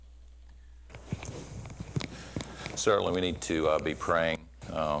Certainly we need to be praying.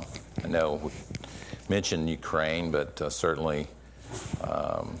 I know we mentioned Ukraine, but certainly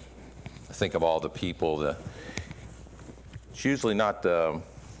think of all the people that it's usually not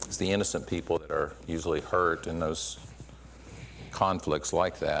it's the innocent people that are usually hurt in those conflicts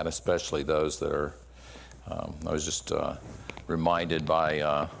like that, especially those that are. I was just reminded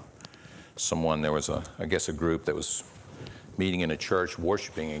by someone. There was I guess a group that was meeting in a church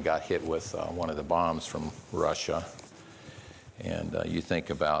worshiping and got hit with one of the bombs from Russia. And you think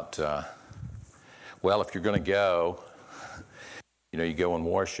about, well, if you're going to go, you go and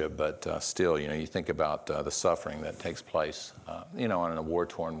worship, but still, you think about the suffering that takes place, in a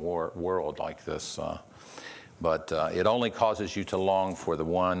war-torn world like this. But it only causes you to long for the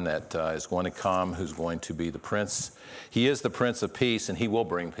one that is going to come, who's going to be the Prince. He is the Prince of Peace, and he will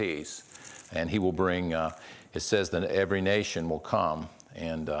bring peace. And he will bring, it says that every nation will come,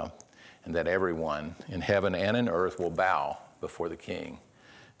 and that everyone in heaven and in earth will bow before the King.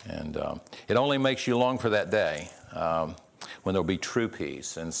 And it only makes you long for that day when there'll be true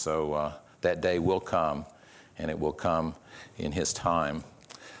peace. And so that day will come, and it will come in his time.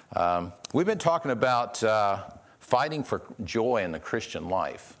 We've been talking about fighting for joy in the Christian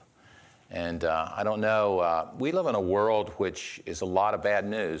life. And I don't know, we live in a world which is a lot of bad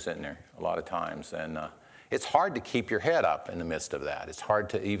news, isn't there, a lot of times. And it's hard to keep your head up in the midst of that. It's hard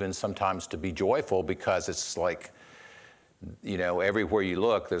to even sometimes to be joyful because it's like, everywhere you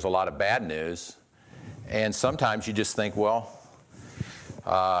look, there's a lot of bad news. And sometimes you just think, well,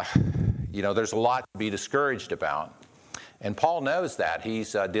 there's a lot to be discouraged about. And Paul knows that.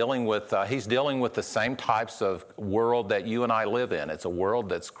 He's dealing with the same types of world that you and I live in. It's a world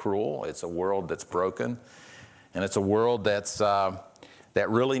that's cruel. It's a world that's broken. And it's a world that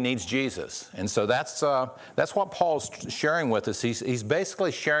really needs Jesus. And so that's what Paul's sharing with us. He's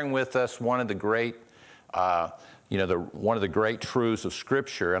basically sharing with us one of the great, one of the great truths of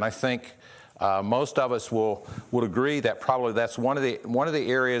Scripture. And I think most of us would agree that probably that's one of the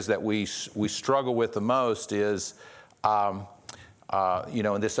areas that we struggle with the most is, in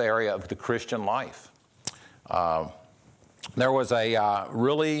this area of the Christian life. There was a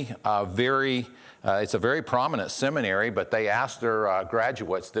it's a very prominent seminary, but they asked their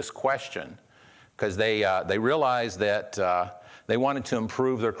graduates this question because they realized that they wanted to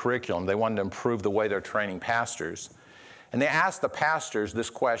improve their curriculum. They wanted to improve the way they're training pastors. And they asked the pastors this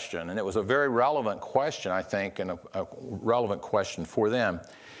question, and it was a very relevant question, I think, and a relevant question for them.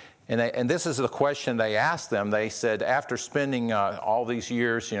 And this is the question they asked them. They said, after spending all these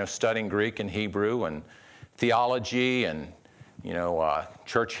years, studying Greek and Hebrew and theology and,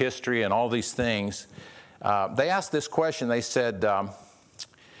 church history and all these things, they asked this question. They said,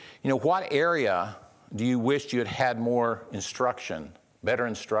 what area do you wish you had had more instruction, better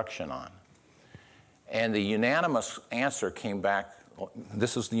instruction on? And the unanimous answer came back.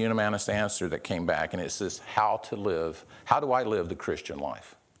 This is the unanimous answer that came back, and it says, how do I live the Christian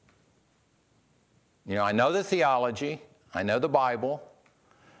life? I know the theology, I know the Bible,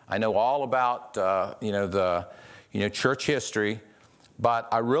 I know all about, church history, but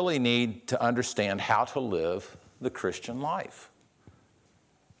I really need to understand how to live the Christian life.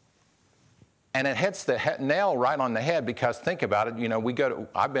 And it hits the nail right on the head because think about it,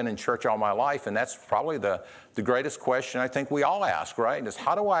 I've been in church all my life, and that's probably the greatest question I think we all ask, right? Is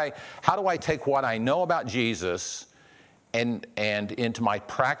how do I take what I know about Jesus and into my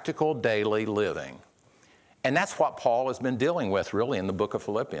practical daily living? And that's what Paul has been dealing with, really, in the book of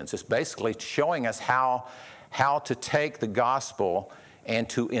Philippians. It's basically showing us how to take the gospel and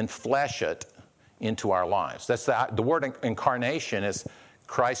to enflesh it into our lives. That's the word incarnation is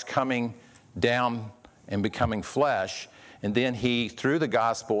Christ coming down and becoming flesh, and then he, through the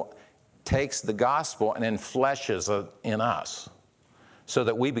gospel, takes the gospel and enfleshes it in us so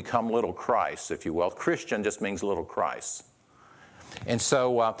that we become little Christ, if you will. Christian just means little Christ. And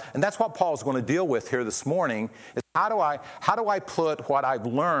so, and that's what Paul's going to deal with here this morning, is how do I put what I've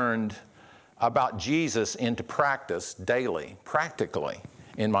learned about Jesus into practice daily, practically,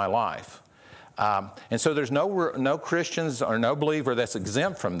 in my life? And so there's no Christians or no believer that's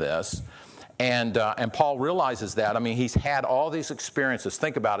exempt from this. And Paul realizes that. I mean, he's had all these experiences.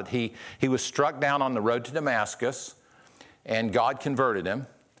 Think about it. He was struck down on the road to Damascus, and God converted him.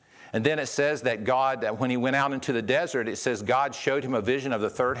 And then it says that when he went out into the desert, it says God showed him a vision of the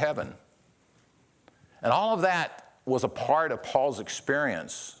third heaven. And all of that was a part of Paul's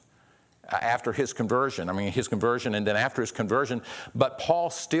experience after his conversion. I mean, his conversion and then after his conversion. But Paul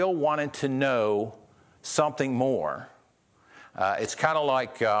still wanted to know something more. It's kind of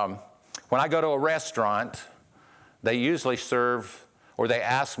like when I go to a restaurant, they usually serve, or they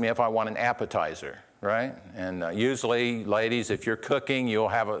ask me if I want an appetizer. right? And usually, ladies, if you're cooking, you'll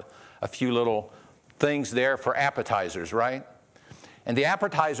have a few little things there for appetizers, right? And the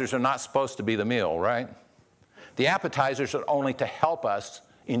appetizers are not supposed to be the meal, right? The appetizers are only to help us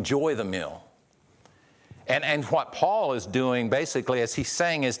enjoy the meal. And what Paul is doing, basically, as he's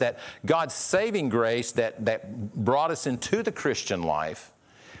saying, is that God's saving grace that brought us into the Christian life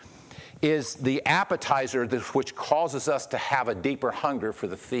is the appetizer which causes us to have a deeper hunger for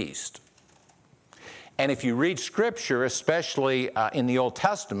the feast. And if you read Scripture, especially in the Old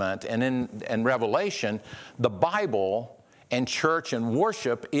Testament and in Revelation, the Bible and church and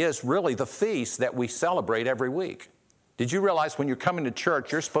worship is really the feast that we celebrate every week. Did you realize when you're coming to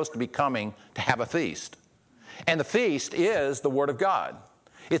church, you're supposed to be coming to have a feast? And the feast is the Word of God.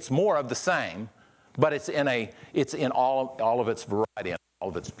 It's more of the same, but it's in all of its variety and all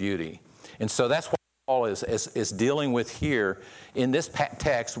of its beauty. And so that's what Paul is dealing with here in this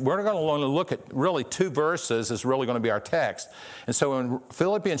text. We're going to look at really 2 verses is really going to be our text. And so in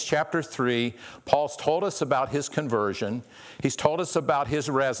Philippians chapter 3, Paul's told us about his conversion. He's told us about his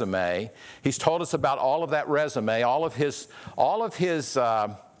resume. He's told us about all of that resume, all of his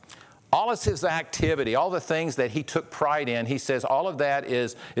activity, all the things that he took pride in. He says all of that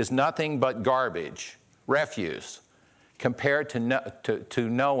is nothing but garbage, refuse, compared to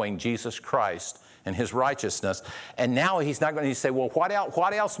knowing Jesus Christ and his righteousness. And now he's not going to say, well,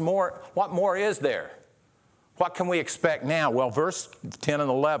 what more is there? What can we expect now? Well, verse 10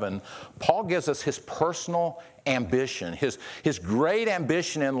 and 11, Paul gives us his personal ambition, his great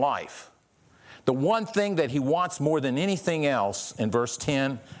ambition in life. The one thing that he wants more than anything else in verse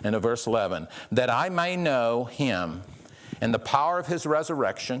 10 and in verse 11, that I may know him and the power of his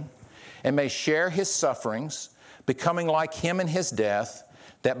resurrection and may share his sufferings, becoming like him in his death,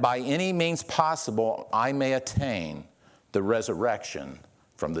 that by any means possible I may attain the resurrection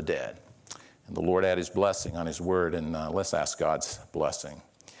from the dead. And the Lord add his blessing on his word, and let's ask God's blessing.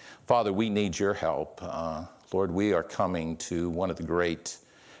 Father, we need your help. Lord, we are coming to one of the great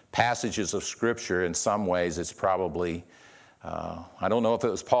passages of Scripture. In some ways, it's probably, I don't know if it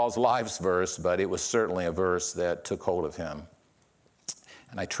was Paul's life's verse, but it was certainly a verse that took hold of him.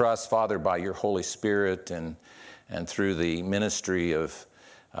 And I trust, Father, by your Holy Spirit and through the ministry of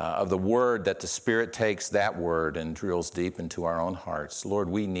the Word, that the Spirit takes that Word and drills deep into our own hearts. Lord,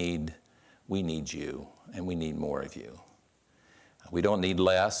 we need you, and we need more of you. We don't need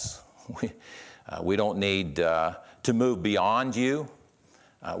less. We don't need to move beyond you.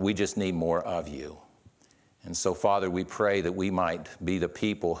 We just need more of you. And so, Father, we pray that we might be the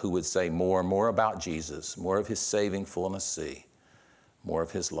people who would say more and more about Jesus, more of his saving fullness see, more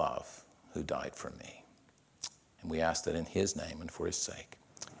of his love who died for me. And we ask that in his name and for his sake.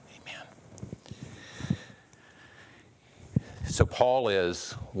 Amen. So Paul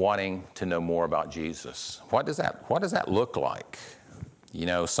is wanting to know more about Jesus. What does that look like? You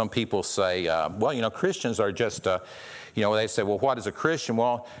know, some people say, Christians are just, they say, well, what is a Christian?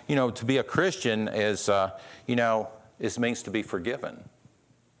 Well, to be a Christian is, it means to be forgiven.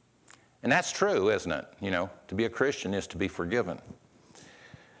 And that's true, isn't it? To be a Christian is to be forgiven.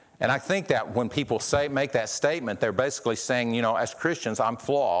 And I think that when people make that statement, they're basically saying, as Christians, I'm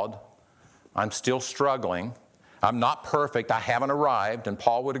flawed. I'm still struggling. I'm not perfect. I haven't arrived. And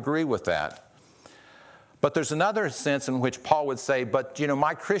Paul would agree with that. But there's another sense in which Paul would say, but,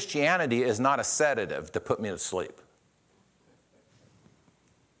 my Christianity is not a sedative to put me to sleep.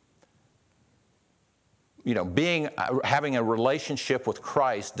 Having a relationship with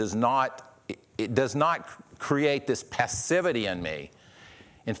Christ does not create this passivity in me.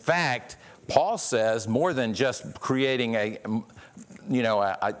 In fact, Paul says more than just creating okay,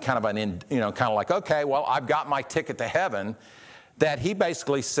 well, I've got my ticket to heaven, that he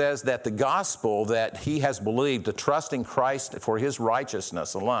basically says that the gospel that he has believed, the trust in Christ for his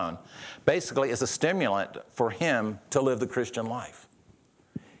righteousness alone, basically is a stimulant for him to live the Christian life.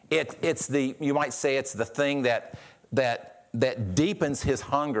 You might say it's the thing that deepens his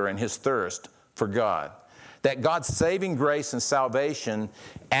hunger and his thirst for God. That God's saving grace and salvation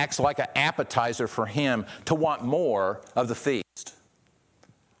acts like an appetizer for him to want more of the feast.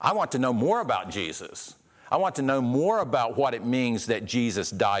 I want to know more about Jesus. I want to know more about what it means that Jesus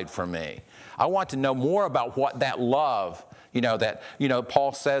died for me. I want to know more about what that love,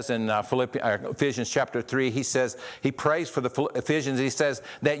 Paul says in Ephesians chapter 3, he prays for the Ephesians, he says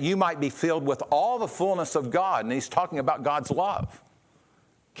that you might be filled with all the fullness of God. And he's talking about God's love.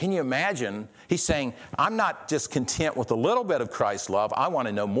 Can you imagine? He's saying, I'm not just content with a little bit of Christ's love. I want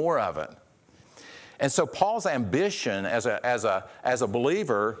to know more of it. And so Paul's ambition as a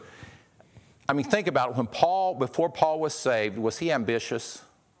believer, think about it. Before Paul was saved, was he ambitious?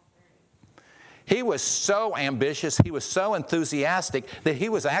 He was so ambitious, he was so enthusiastic that he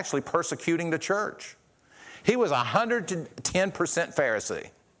was actually persecuting the church. He was 110% Pharisee.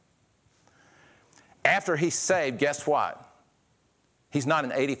 After he's saved, guess what? He's not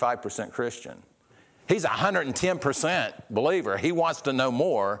an 85% Christian. He's a 110% believer. He wants to know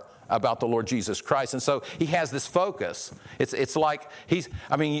more about the Lord Jesus Christ. And so he has this focus. It's like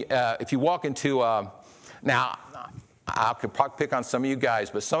if you walk into, now I could probably pick on some of you guys,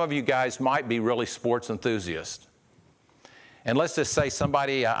 but some of you guys might be really sports enthusiasts. And let's just say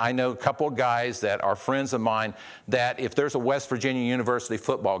somebody, I know a couple of guys that are friends of mine, that if there's a West Virginia University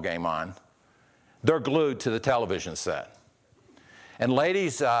football game on, they're glued to the television set. And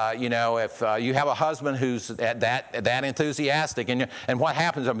ladies, if you have a husband who's that enthusiastic, and what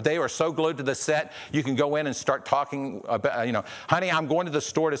happens, they are so glued to the set, you can go in and start talking about, honey, I'm going to the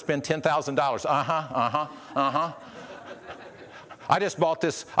store to spend $10,000. I just bought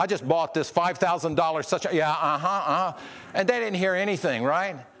this $5,000 and they didn't hear anything,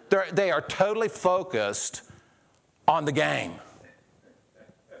 right? They are totally focused on the game.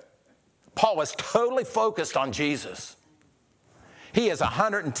 Paul was totally focused on Jesus. He is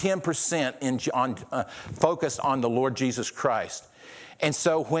 110% focused on the Lord Jesus Christ. And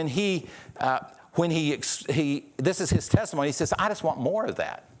so when he this is his testimony, he says, I just want more of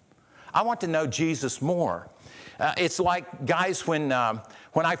that. I want to know Jesus more. It's like, guys, when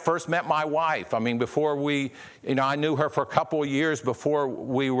I first met my wife, before I knew her for a couple of years before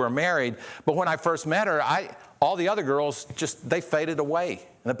we were married, but when I first met her, all the other girls they faded away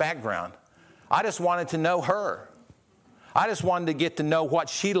in the background. I just wanted to know her. I just wanted to get to know what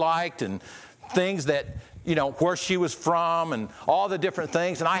she liked and things that, where she was from and all the different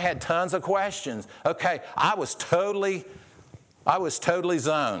things. And I had tons of questions. Okay, I was totally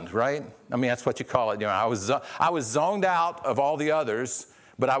zoned, right? That's what you call it. I was zoned out of all the others,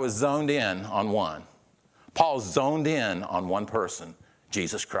 but I was zoned in on one. Paul's zoned in on one person,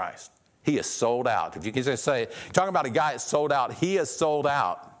 Jesus Christ. He is sold out. If you can just say, talking about a guy that's sold out, he is sold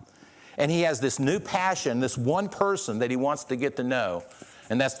out. And he has this new passion, this one person that he wants to get to know,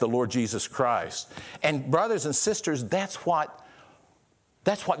 and that's the Lord Jesus Christ. And brothers and sisters, that's what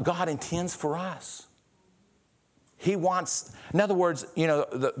God intends for us. He wants, in other words,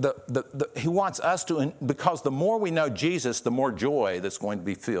 he wants us to, because the more we know Jesus, the more joy that's going to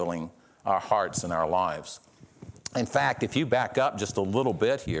be filling our hearts and our lives. In fact, if you back up just a little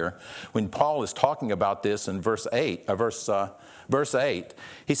bit here, when Paul is talking about this in verse 8,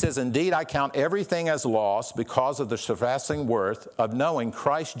 he says, indeed, I count everything as loss because of the surpassing worth of knowing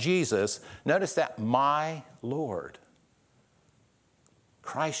Christ Jesus. Notice that, my Lord.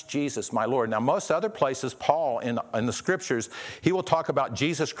 Christ Jesus, my Lord. Now, most other places, Paul, in the Scriptures, he will talk about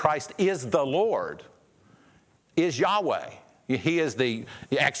Jesus Christ is the Lord, is Yahweh. He is the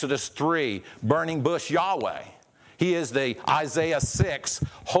Exodus 3, burning bush Yahweh. He is the Isaiah 6,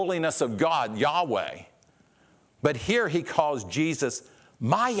 holiness of God, Yahweh. But here he calls Jesus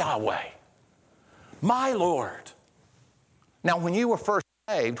my Yahweh, my Lord. Now, when you were first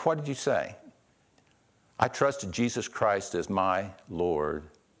saved, what did you say? I trusted Jesus Christ as my Lord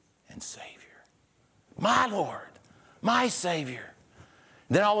and Savior. My Lord, my Savior.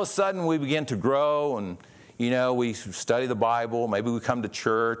 Then all of a sudden we begin to grow and, we study the Bible. Maybe we come to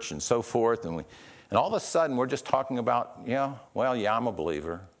church and so forth. And all of a sudden we're just talking about, I'm a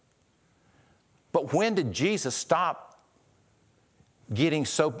believer. But when did Jesus stop getting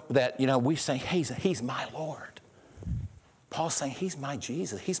so that, we say, he's my Lord. Paul's saying, he's my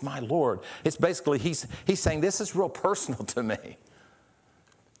Jesus. He's my Lord. It's basically, he's saying, this is real personal to me.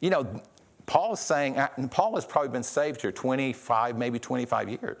 Paul is saying, and Paul has probably been saved here 25, maybe 25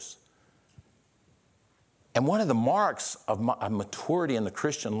 years. And one of the marks of maturity in the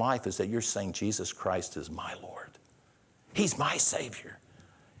Christian life is that you're saying, Jesus Christ is my Lord. He's my Savior.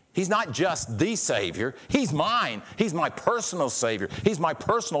 He's not just the Savior. He's mine. He's my personal Savior. He's my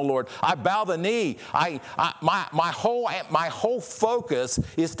personal Lord. I bow the knee. My whole focus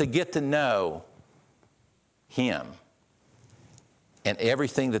is to get to know Him and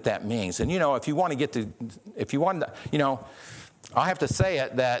everything that means. And if you want to I have to say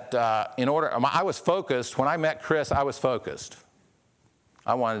it that I was focused when I met Chris. I was focused.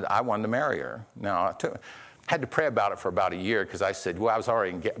 I wanted to marry her. Now had to pray about it for about a year because I said, I was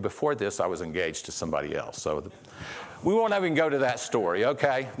already before this, I was engaged to somebody else. So we won't even go to that story,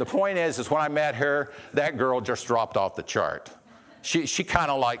 okay? The point is when I met her, that girl just dropped off the chart. She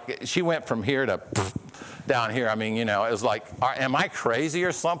kind of she went from here to down here. It was like, am I crazy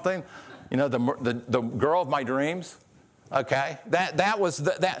or something? The girl of my dreams. Okay, that was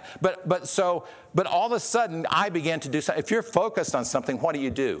that. But all of a sudden, I began to do something. If you're focused on something, what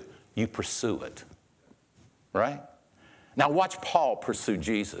do? you pursue it. Right? Now watch Paul pursue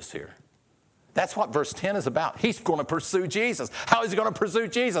Jesus here. That's what verse 10 is about. He's going to pursue Jesus. How is he going to pursue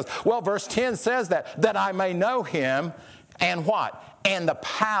Jesus? Well, verse 10 says that I may know him and what? And the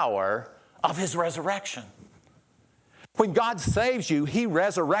power of his resurrection. When God saves you, he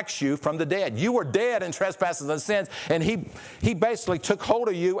resurrects you from the dead. You were dead in trespasses and sins, and he basically took hold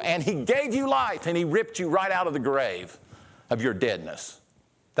of you and he gave you life and he ripped you right out of the grave of your deadness.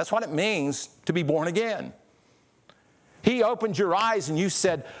 That's what it means to be born again. He opened your eyes and you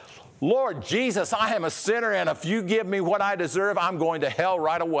said, Lord Jesus, I am a sinner, and if you give me what I deserve, I'm going to hell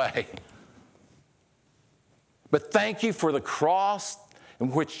right away. But thank you for the cross in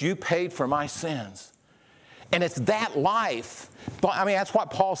which you paid for my sins. And it's that life. I mean, that's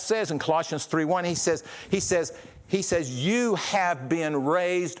what Paul says in Colossians 3:1. He says, you have been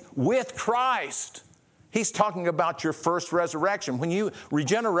raised with Christ. He's talking about your first resurrection.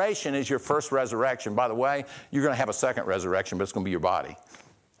 Regeneration is your first resurrection. By the way, you're going to have a second resurrection, but it's going to be your body.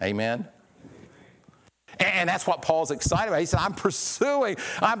 Amen? And that's what Paul's excited about. He said, I'm pursuing.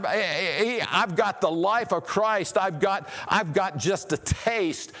 I've got the life of Christ. I've got just a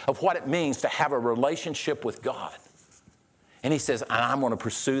taste of what it means to have a relationship with God. And he says, and I'm going to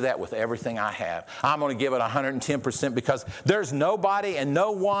pursue that with everything I have. I'm going to give it 110% because there's nobody and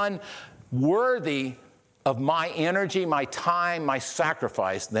no one worthy of my energy, my time, my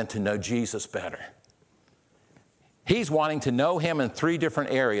sacrifice than to know Jesus better. He's wanting to know him in 3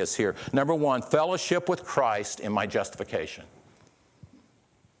 different areas here. Number 1, fellowship with Christ in my justification.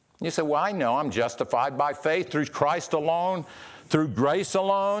 You say, well, I know I'm justified by faith through Christ alone, through grace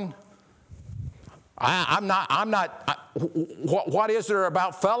alone. What is there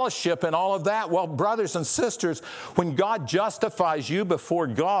about fellowship and all of that? Well, brothers and sisters, when God justifies you before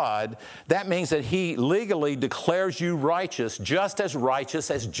God, that means that he legally declares you righteous, just as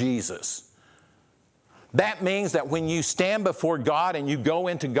righteous as Jesus. That means that when you stand before God and you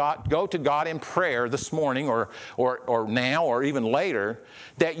go to God in prayer this morning or now or even later,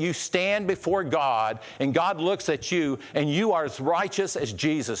 that you stand before God and God looks at you and you are as righteous as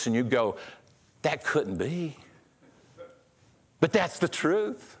Jesus, and you go, that couldn't be. But that's the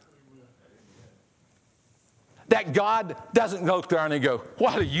truth. That God doesn't go there and go,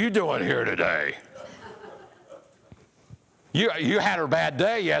 what are you doing here today? You had a bad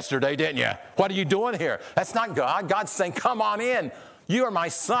day yesterday, didn't you? What are you doing here? That's not God. God's saying, come on in. You are my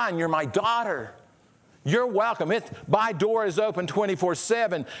son. You're my daughter. You're welcome. My door is open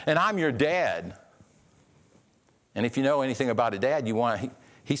 24/7, and I'm your dad. And if you know anything about a dad,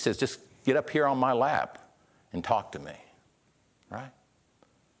 he says, just get up here on my lap and talk to me. Right?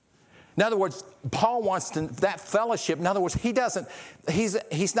 In other words, Paul wants that fellowship. In other words,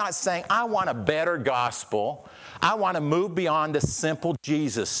 he's not saying, I want a better gospel. I want to move beyond the simple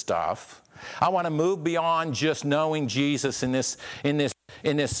Jesus stuff. I want to move beyond just knowing Jesus in his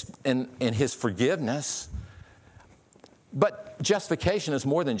forgiveness. But justification is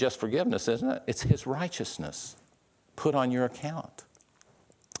more than just forgiveness, isn't it? It's his righteousness put on your account.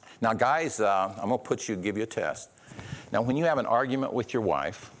 Now, guys, I'm going to give you a test. Now, when you have an argument with your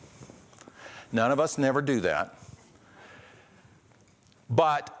wife, none of us never do that.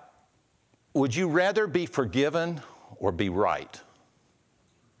 But would you rather be forgiven or be right?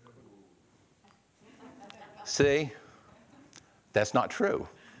 See? That's not true.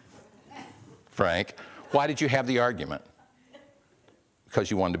 Frank, why did you have the argument?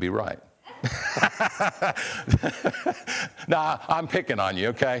 Because you wanted to be right. Nah, I'm picking on you,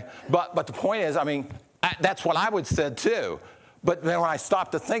 okay? But the point is, that's what I would have said too. But then when I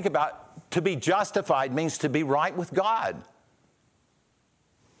stopped to think about, to be justified means to be right with God.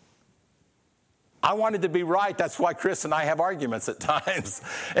 I wanted to be right. That's why Chris and I have arguments at times.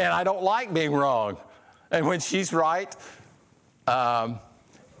 And I don't like being wrong. And when she's right,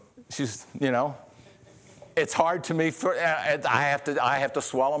 she's, it's hard to me. I have to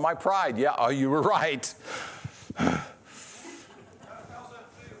swallow my pride. Yeah, oh, you were right.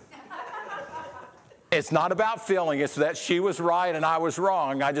 It's not about feeling. It's that she was right and I was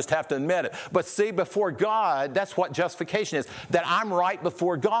wrong. I just have to admit it. But see, before God, that's what justification is. That I'm right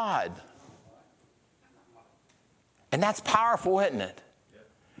before God. And that's powerful, isn't it?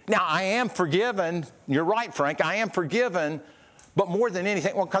 Now, I am forgiven. You're right, Frank. I am forgiven. But more than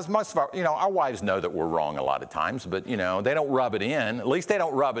anything, well, because most of our wives know that we're wrong a lot of times, but, they don't rub it in. At least they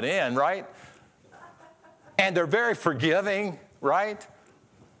don't rub it in, right? And they're very forgiving, right?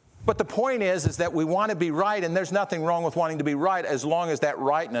 But the point is that we want to be right, and there's nothing wrong with wanting to be right as long as that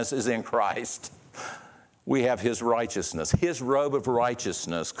rightness is in Christ. We have his righteousness. His robe of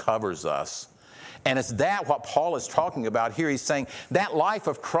righteousness covers us. And it's that what Paul is talking about here. He's saying that life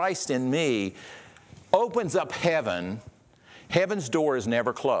of Christ in me opens up heaven. Heaven's door is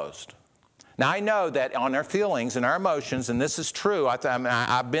never closed. Now, I know that on our feelings and our emotions, and this is true,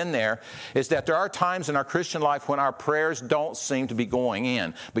 I've been there, is that there are times in our Christian life when our prayers don't seem to be going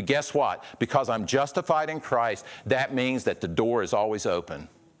in. But guess what? Because I'm justified in Christ, that means that the door is always open.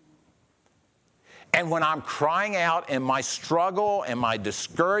 And when I'm crying out in my struggle and my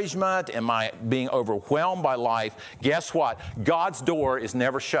discouragement and my being overwhelmed by life, guess what? God's door is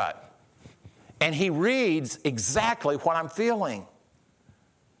never shut. And He reads exactly what I'm feeling.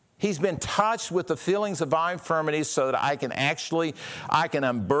 He's been touched with the feelings of my infirmities so that I can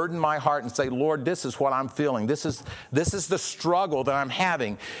unburden my heart and say, Lord, this is what I'm feeling. This is the struggle that I'm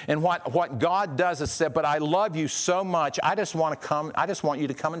having. And what God does is say, but I love you so much, I just want you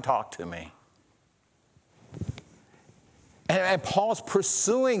to come and talk to me. And Paul's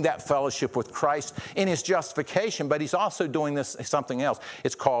pursuing that fellowship with Christ in his justification, but he's also doing something else.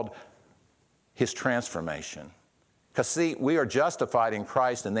 It's called his transformation. Because, see, we are justified in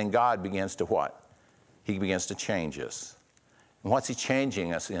Christ, and then God begins to what? He begins to change us. And what's He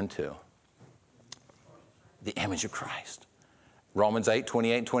changing us into? The image of Christ. Romans 8,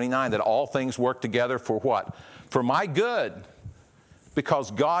 28 and 29, that all things work together for what? For my good.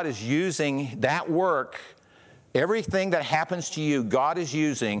 Because God is using that work. Everything that happens to you, God is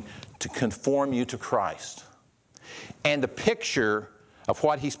using to conform you to Christ. And the picture of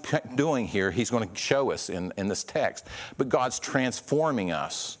what He's doing here, He's going to show us in this text. But God's transforming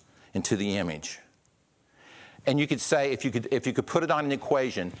us into the image. And you could say, if you could put it on an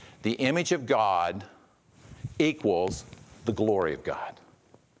equation, the image of God equals the glory of God.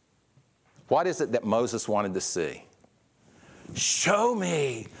 What is it that Moses wanted to see? Show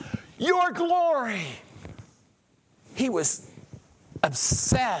me your glory. He was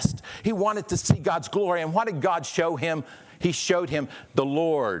obsessed. He wanted to see God's glory. And what did God show him? He showed him the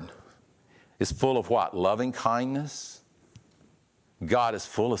Lord is full of what? Loving kindness. God is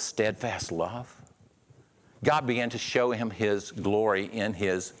full of steadfast love. God began to show him His glory in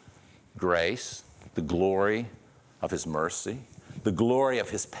His grace, the glory of His mercy, the glory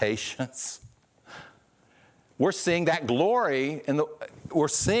of His patience. We're seeing that glory, we're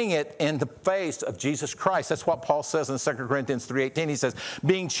seeing it in the face of Jesus Christ. That's what Paul says in 2 Corinthians 3:18. He says,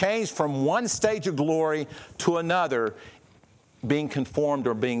 being changed from one stage of glory to another, being conformed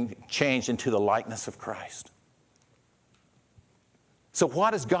or being changed into the likeness of Christ. So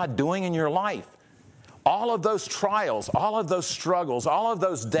what is God doing in your life? All of those trials, all of those struggles, all of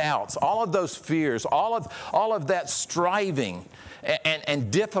those doubts, all of those fears, all of that striving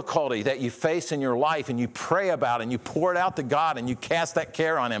and difficulty that you face in your life, and you pray about and you pour it out to God and you cast that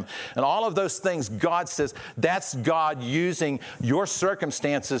care on Him. And all of those things, God says, that's God using your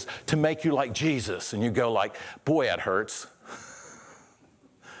circumstances to make you like Jesus. And you go like, boy, it hurts.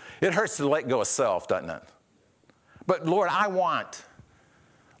 It hurts to let go of self, doesn't it? But Lord,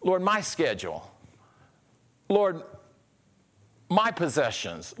 Lord, my schedule. Lord, my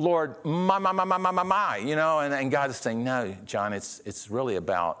possessions. Lord, my, you know, and God is saying, no, John, it's really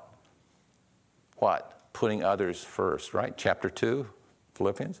about what? Putting others first, right? Chapter 2,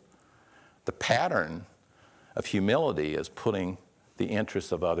 Philippians. The pattern of humility is putting the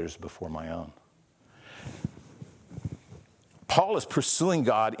interests of others before my own. Paul is pursuing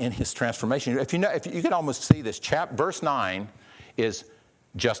God in his transformation. If you can almost see this, verse 9 is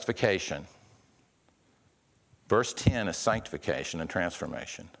justification. Verse 10 is sanctification and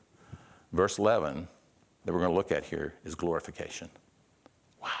transformation. Verse 11 that we're going to look at here is glorification.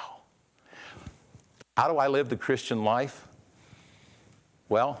 Wow. How do I live the Christian life?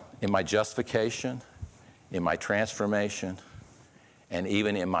 Well, in my justification, in my transformation, and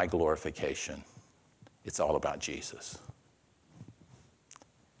even in my glorification, it's all about Jesus.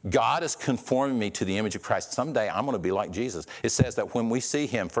 God is conforming me to the image of Christ. Someday I'm going to be like Jesus. It says that when we see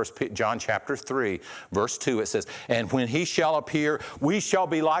Him, 1 John chapter 3, verse 2, it says, and when He shall appear, we shall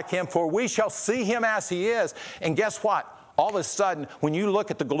be like Him, for we shall see Him as He is. And guess what? All of a sudden, when you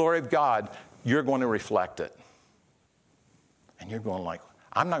look at the glory of God, you're going to reflect it. And you're going like,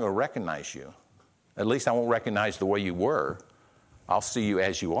 I'm not going to recognize you. At least I won't recognize the way you were. I'll see you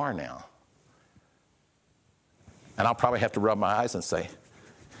as you are now. And I'll probably have to rub my eyes and say,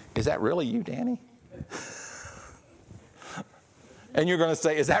 is that really you, Danny? And you're going to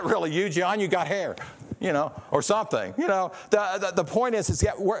say, is that really you, John? You got hair, you know, or something. You know, the point is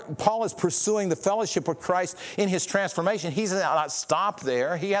that Paul is pursuing the fellowship with Christ in his transformation. He's not stopped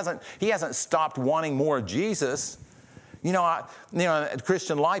there. He hasn't stopped wanting more of Jesus. The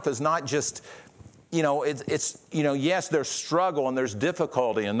Christian life is not just yes, there's struggle and there's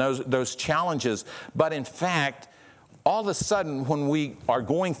difficulty and those challenges, but in fact, all of a sudden when we are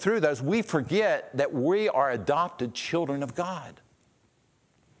going through those, we forget that we are adopted children of God.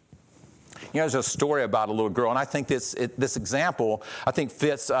 There's a story about a little girl, and I think this example, I think,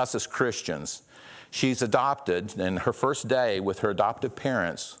 fits us as Christians. She's adopted, and her first day with her adoptive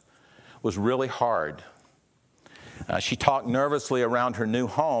parents was really hard. She talked nervously around her new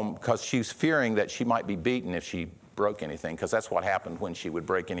home because she was fearing that she might be beaten if she broke anything, because that's what happened when she would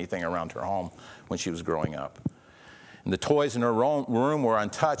break anything around her home when she was growing up. And the toys in her room were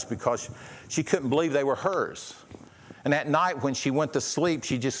untouched because she couldn't believe they were hers. And at night when she went to sleep,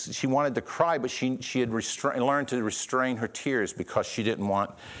 she wanted to cry, but she had learned to restrain her tears because she didn't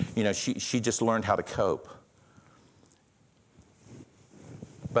want, she just learned how to cope.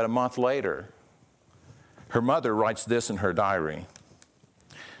 But a month later, her mother writes this in her diary.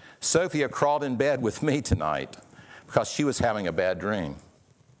 Sophia crawled in bed with me tonight because she was having a bad dream.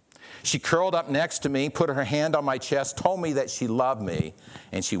 She curled up next to me, put her hand on my chest, told me that she loved me,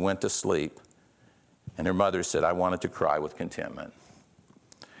 and she went to sleep. And her mother said, I wanted to cry with contentment.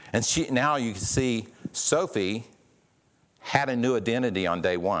 And now you can see Sophie had a new identity on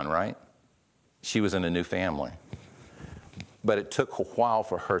day one, right? She was in a new family. But it took a while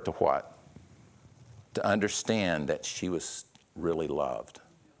for her to what? To understand that she was really loved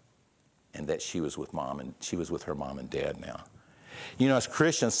and that she was with her mom and dad now. As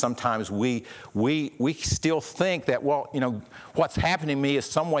Christians, sometimes we still think that, what's happening to me is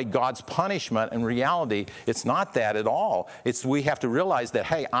some way God's punishment. In reality, it's not that at all. We have to realize that,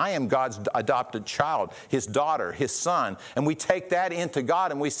 hey, I am God's adopted child, His daughter, His son. And we take that into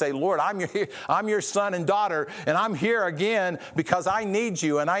God and we say, Lord, I'm your son and daughter, and I'm here again because I need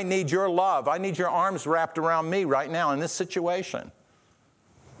you and I need your love. I need your arms wrapped around me right now in this situation.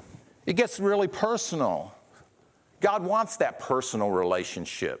 It gets really personal. God wants that personal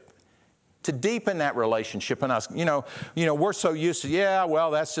relationship, to deepen that relationship in us. We're so used to,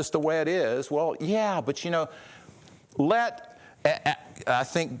 that's just the way it is. Well, yeah, but I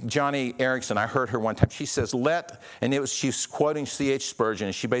think Johnny Erickson, I heard her one time, she says, she's quoting C.H. Spurgeon,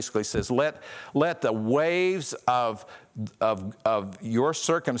 and she basically says, let the waves of your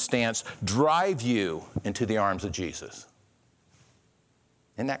circumstance drive you into the arms of Jesus.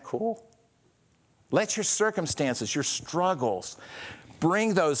 Isn't that cool? Let your circumstances, your struggles,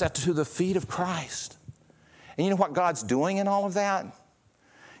 bring those to the feet of Christ. And you know what God's doing in all of that?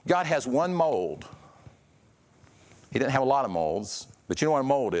 God has one mold. He didn't have a lot of molds, but you know what a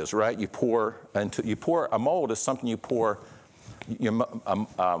mold is, right? A mold is something you pour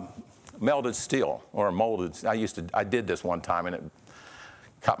melted steel or molded. I did this one time and it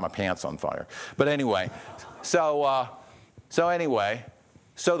caught my pants on fire. But anyway, so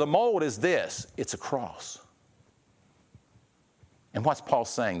the mold is this. It's a cross. And what's Paul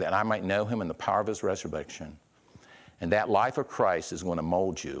saying? That I might know him in the power of his resurrection. And that life of Christ is going to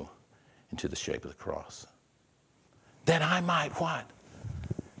mold you into the shape of the cross. That I might what?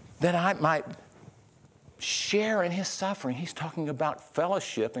 That I might share in his suffering. He's talking about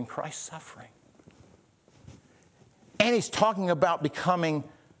fellowship in Christ's suffering. And he's talking about becoming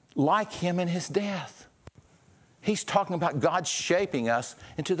like him in his death. He's talking about God shaping us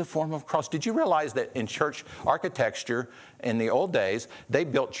into the form of a cross. Did you realize that in church architecture in the old days, they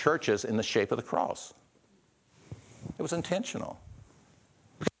built churches in the shape of the cross? It was intentional.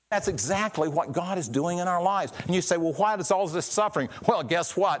 That's exactly what God is doing in our lives. And you say, well, why does all this suffering? Well,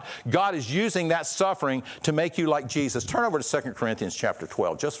 guess what? God is using that suffering to make you like Jesus. Turn over to 2 Corinthians chapter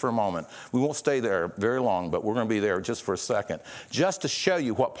 12 just for a moment. We won't stay there very long, but we're going to be there just for a second, just to show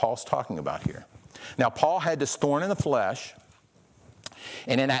you what Paul's talking about here. Now, Paul had this thorn in the flesh,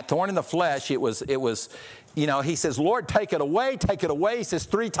 and in that thorn in the flesh, it was, he says, Lord, take it away, take it away. He says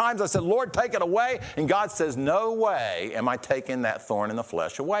 3 times, I said, Lord, take it away. And God says, no way am I taking that thorn in the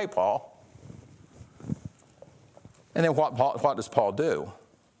flesh away, Paul. And then what does Paul do?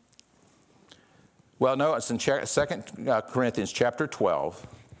 Well, no, it's in 2 Corinthians chapter 12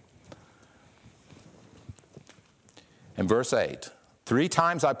 and verse 8. 3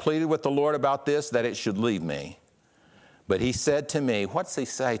 times I pleaded with the Lord about this, that it should leave me. But he said to me, what's he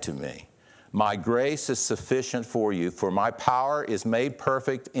say to me? My grace is sufficient for you, for my power is made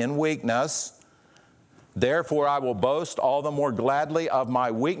perfect in weakness. Therefore I will boast all the more gladly of my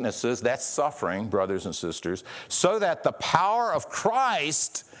weaknesses, that's suffering, brothers and sisters, so that the power of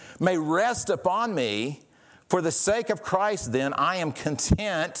Christ may rest upon me. For the sake of Christ, then, I am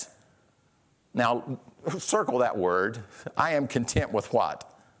content. Now, circle that word. I am content with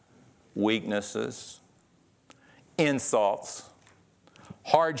what? Weaknesses, insults,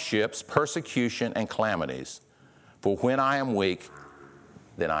 hardships, persecution, and calamities. For when I am weak,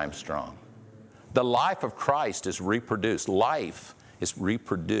 then I am strong. The life of Christ is reproduced. Life is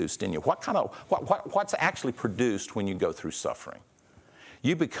reproduced in you. What's actually produced when you go through suffering?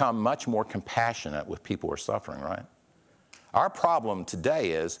 You become much more compassionate with people who are suffering, right? Our problem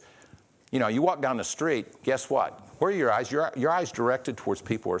today is, you walk down the street, guess what? Where are your eyes? Your eyes directed towards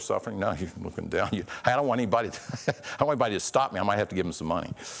people who are suffering? No, you're looking down. I don't want anybody to stop me. I might have to give them some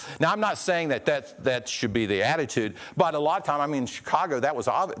money. Now, I'm not saying that should be the attitude, but a lot of time, in Chicago, that was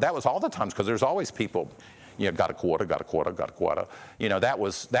all the times, because there's always people, got a quarter. That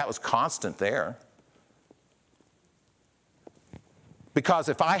was constant there. Because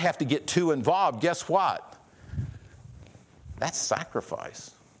if I have to get too involved, guess what? That's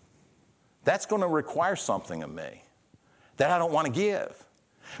sacrifice. That's going to require something of me that I don't want to give.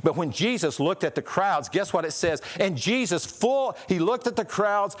 But when Jesus looked at the crowds, guess what it says? And Jesus he looked at the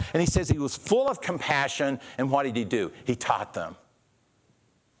crowds and he says he was full of compassion. And what did he do? He taught them.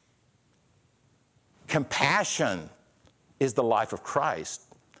 Compassion is the life of Christ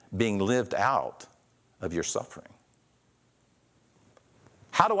being lived out of your suffering.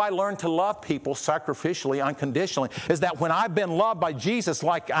 How do I learn to love people sacrificially, unconditionally? Is that when I've been loved by Jesus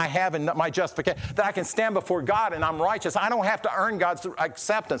like I have in my justification, that I can stand before God and I'm righteous. I don't have to earn God's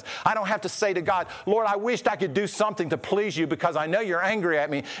acceptance. I don't have to say to God, Lord, I wished I could do something to please you because I know you're angry at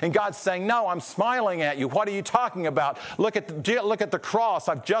me. And God's saying, no, I'm smiling at you. What are you talking about? Look at the cross.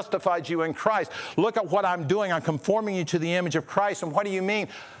 I've justified you in Christ. Look at what I'm doing. I'm conforming you to the image of Christ. And what do you mean?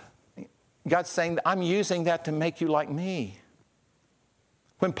 God's saying, I'm using that to make you like me.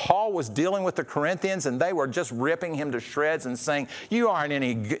 When Paul was dealing with the Corinthians and they were just ripping him to shreds and saying, you aren't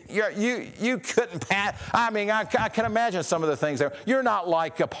any good, you couldn't pass. I can imagine some of the things there. You're not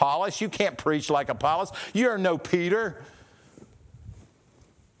like Apollos. You can't preach like Apollos. You're no Peter.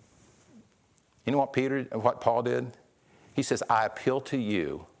 You know what Paul did? He says, I appeal to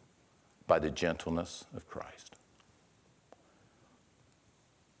you by the gentleness of Christ.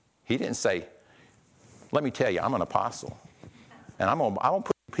 He didn't say, let me tell you, I'm an apostle. And I'm going to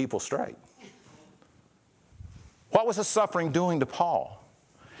put people straight. What was the suffering doing to Paul?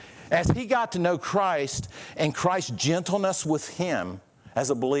 As he got to know Christ and Christ's gentleness with him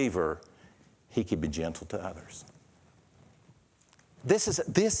as a believer, he could be gentle to others. This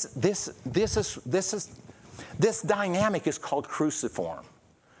dynamic is called cruciform.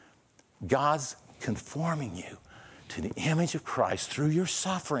 God's conforming you to the image of Christ through your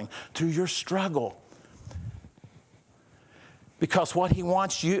suffering, through your struggle. Because what he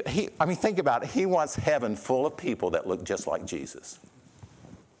wants think about it. He wants heaven full of people that look just like Jesus.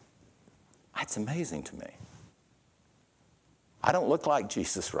 That's amazing to me. I don't look like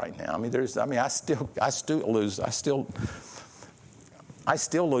Jesus right now. I still lose. I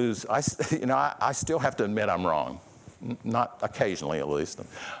still have to admit I'm wrong. Not occasionally, at least.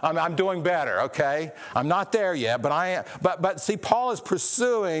 I'm doing better, okay? I'm not there yet, but I am. But see, Paul is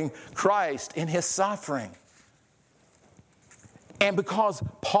pursuing Christ in his suffering. And because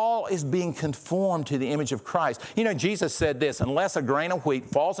Paul is being conformed to the image of Christ. Jesus said this, unless a grain of wheat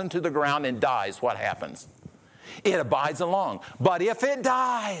falls into the ground and dies, what happens? It abides alone. But if it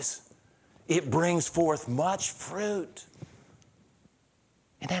dies, it brings forth much fruit.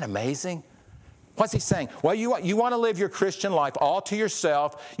 Isn't that amazing? What's he saying? Well, you want to live your Christian life all to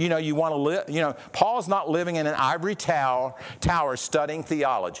yourself. You want to live, Paul's not living in an ivory tower studying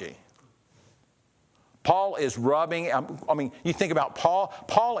theology. Paul is you think about Paul.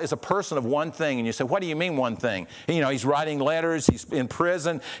 Paul is a person of one thing, and you say, what do you mean one thing? He's writing letters, he's in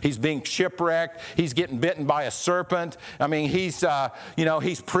prison, he's being shipwrecked, he's getting bitten by a serpent. He's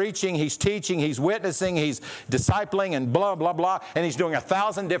preaching, he's teaching, he's witnessing, he's discipling, and blah, blah, blah, and he's doing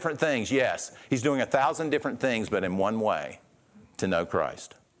 1,000 different things. Yes, he's doing 1,000 different things, but in one way, to know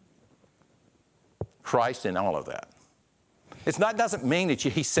Christ. Christ in all of that. It doesn't mean that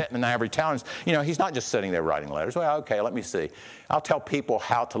he's sitting in ivory towers. He's not just sitting there writing letters. Well, okay, let me see. I'll tell people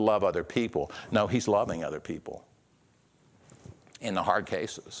how to love other people. No, he's loving other people in the hard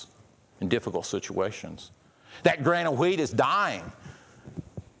cases, in difficult situations. That grain of wheat is dying.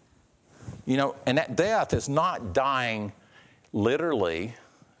 And that death is not dying literally,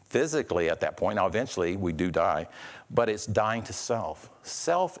 physically at that point. Now, eventually we do die, but it's dying to self.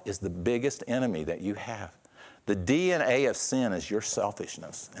 Self is the biggest enemy that you have. The DNA of sin is your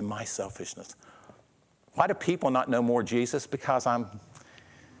selfishness and my selfishness. Why do people not know more Jesus? Because I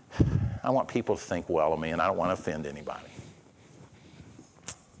want people to think well of me, and I don't want to offend anybody.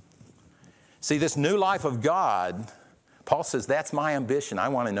 See, this new life of God, Paul says, that's my ambition. I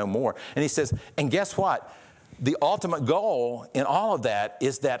want to know more. And he says, and guess what? the ultimate goal in all of that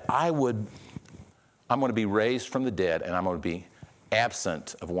is that I'm going to be raised from the dead, and I'm going to be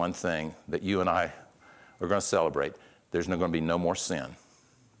absent of one thing that you and I are going to celebrate. There's going to be no more sin.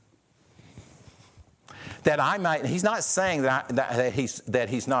 That I might, he's not saying that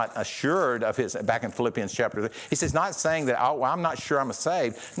he's not assured of his, back in Philippians chapter 3, he says not saying that, I'm not sure I'm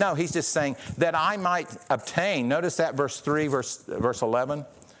saved. No, he's just saying that I might obtain, notice that verse 11,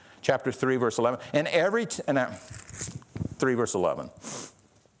 chapter 3, verse 11, 3 verse 11.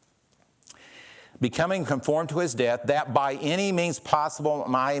 Becoming conformed to his death, that by any means possible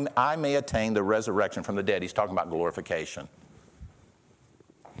I may attain the resurrection from the dead. He's talking about glorification.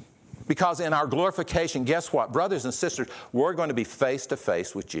 Because in our glorification, guess what? Brothers and sisters, we're going to be face to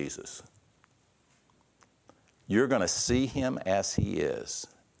face with Jesus. You're going to see him as he is.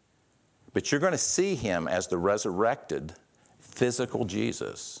 But you're going to see him as the resurrected, physical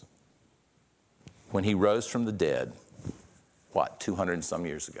Jesus when he rose from the dead, 200 and some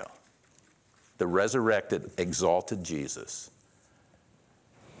years ago. The resurrected, exalted Jesus.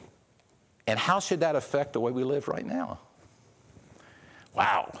 And how should that affect the way we live right now?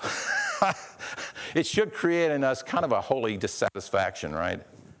 Wow. It should create in us kind of a holy dissatisfaction, right?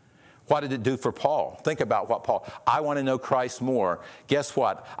 What did it do for Paul? Think about what Paul, I want to know Christ more. Guess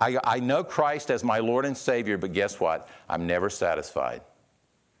what? I know Christ as my Lord and Savior, but guess what? I'm never satisfied.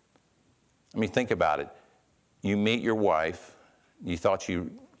 I mean, think about it. You meet your wife. You thought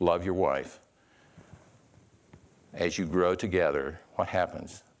you love your wife. As you grow together, what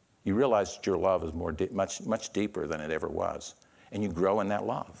happens? You realize that your love is much deeper than it ever was. And you grow in that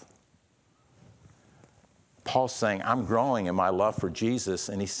love. Paul's saying, I'm growing in my love for Jesus.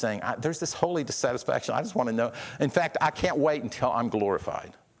 And he's saying, there's this holy dissatisfaction. I just want to know. In fact, I can't wait until I'm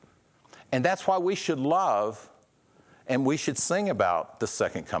glorified. And that's why we should love and we should sing about the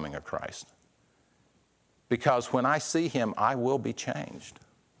second coming of Christ. Because when I see him, I will be changed.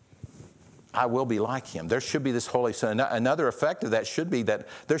 I will be like him. There should be this holy. So another effect of that should be that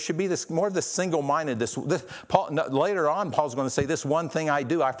there should be this more of this single-minded. Later on, Paul's going to say, "This one thing I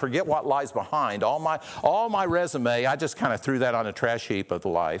do, I forget what lies behind. All my resume, I just kind of threw that on a trash heap of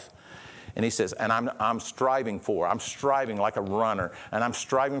life." And he says, and I'm striving like a runner, and I'm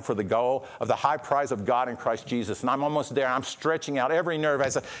striving for the goal of the high prize of God in Christ Jesus. And I'm almost there. I'm stretching out every nerve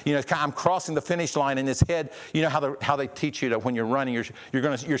I'm crossing the finish line in his head. You know how they teach you that when you're running,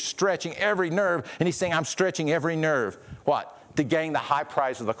 you're stretching every nerve. And he's saying, I'm stretching every nerve. What? To gain the high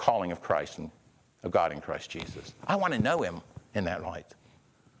prize of the calling of Christ and of God in Christ Jesus. I want to know him in that light.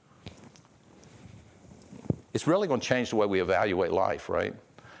 It's really going to change the way we evaluate life, right?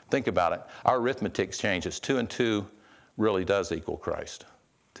 Think about it. Our arithmetic changes. 2 and 2 really does equal Christ.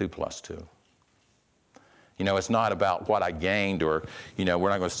 2 plus 2. It's not about what I gained or, we're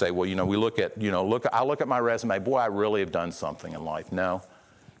not going to say, well, we look at my resume. Boy, I really have done something in life. No.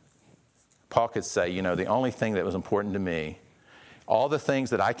 Paul could say, the only thing that was important to me, all the things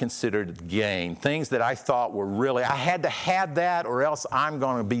that I considered gain, things that I thought were really, I had to have that or else I'm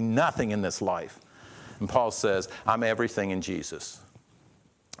going to be nothing in this life. And Paul says, I'm everything in Jesus.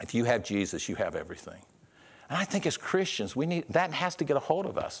 If you have Jesus, you have everything. And I think as Christians, that has to get a hold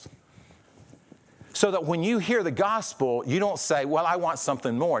of us. So that when you hear the gospel, you don't say, well, I want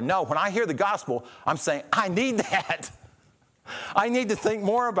something more. No, when I hear the gospel, I'm saying, I need that. I need to think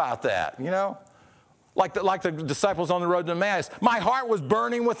more about that, Like the disciples on the road to Emmaus. My heart was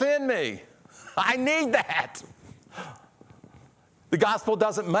burning within me. I need that. The gospel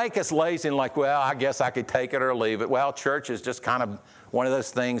doesn't make us lazy and like, well, I guess I could take it or leave it. Well, church is just kind of one of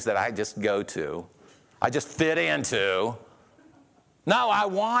those things that I just go to. I just fit into. No, I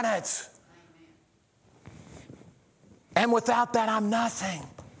want it. And without that, I'm nothing.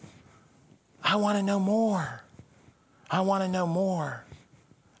 I want to know more. I want to know more.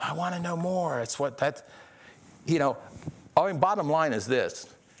 I want to know more. It's what that's, bottom line is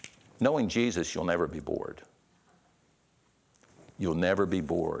this. Knowing Jesus, you'll never be bored. You'll never be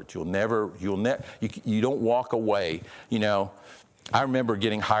bored. You don't walk away. I remember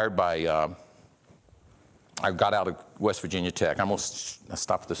getting hired by, I got out of West Virginia Tech. I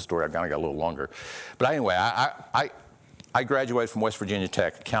stopped this story. I got a little longer. But anyway, I graduated from West Virginia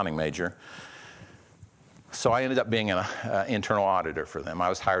Tech, accounting major. So I ended up being an internal auditor for them. I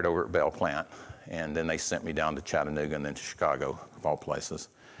was hired over at Bell Plant. And then they sent me down to Chattanooga and then to Chicago, of all places.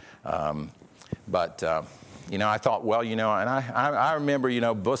 I thought, well, and I remember,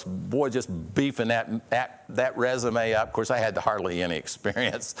 boy, just beefing that resume up. Of course, I had hardly any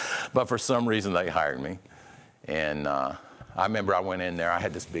experience, but for some reason they hired me. And I remember I went in there. I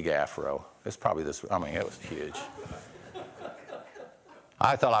had this big afro. It's probably it was huge.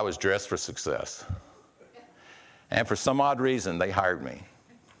 I thought I was dressed for success. And for some odd reason, they hired me.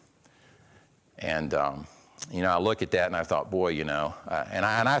 And, I look at that and I thought, boy, and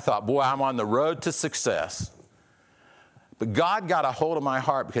I thought, boy, I'm on the road to success. But God got a hold of my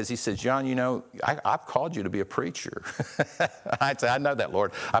heart because he said, John, I've called you to be a preacher. I'd say, I know that,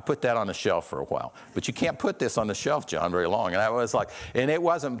 Lord. I put that on the shelf for a while. But you can't put this on the shelf, John, very long. And I was like, and it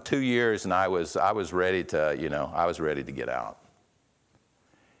wasn't 2 years, and I was ready to, I was ready to get out.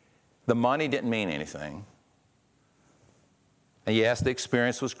 The money didn't mean anything. And yes, the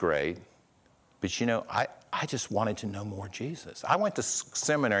experience was great. But, I just wanted to know more Jesus. I went to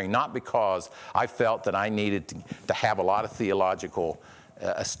seminary not because I felt that I needed to have a lot of theological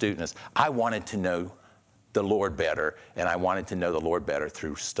astuteness. I wanted to know the Lord better, and I wanted to know the Lord better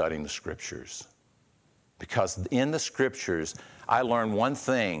through studying the Scriptures. Because in the Scriptures, I learned one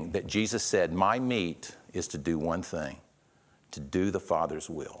thing that Jesus said, my meat is to do one thing, to do the Father's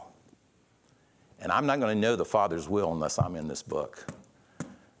will. And I'm not going to know the Father's will unless I'm in this book.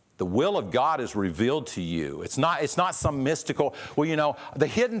 The will of God is revealed to you. It's not some mystical, the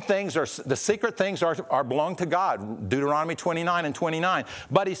hidden things the secret things are belong to God. Deuteronomy 29 and 29.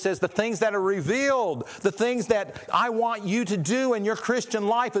 But he says the things that are revealed, the things that I want you to do in your Christian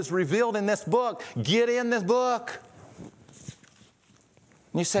life is revealed in this book. Get in this book.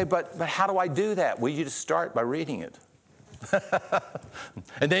 And you say, but how do I do that? Well, you just start by reading it.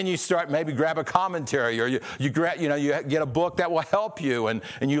 And then you start, maybe grab a commentary, or you get a book that will help you, and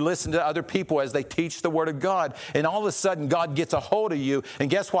you listen to other people as they teach the Word of God, and all of a sudden God gets a hold of you. And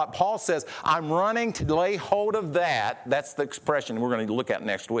guess what? Paul says, I'm running to lay hold of that. That's the expression we're going to look at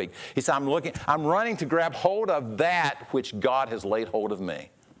next week. He said, I'm running to grab hold of that which God has laid hold of me.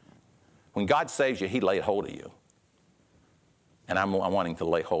 When God saves you, he laid hold of you. And I'm wanting to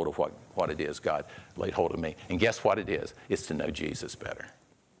lay hold of what it is God laid hold of me. And guess what it is? It's to know Jesus better.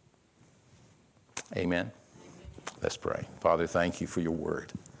 Amen? Let's pray. Father, thank you for your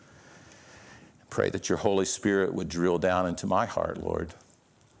word. Pray that your Holy Spirit would drill down into my heart, Lord.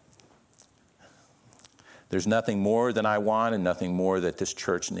 There's nothing more than I want and nothing more that this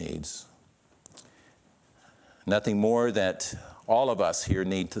church needs. Nothing more that all of us here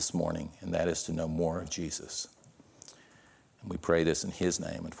need this morning, and that is to know more of Jesus. And we pray this in his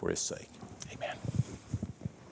name and for his sake.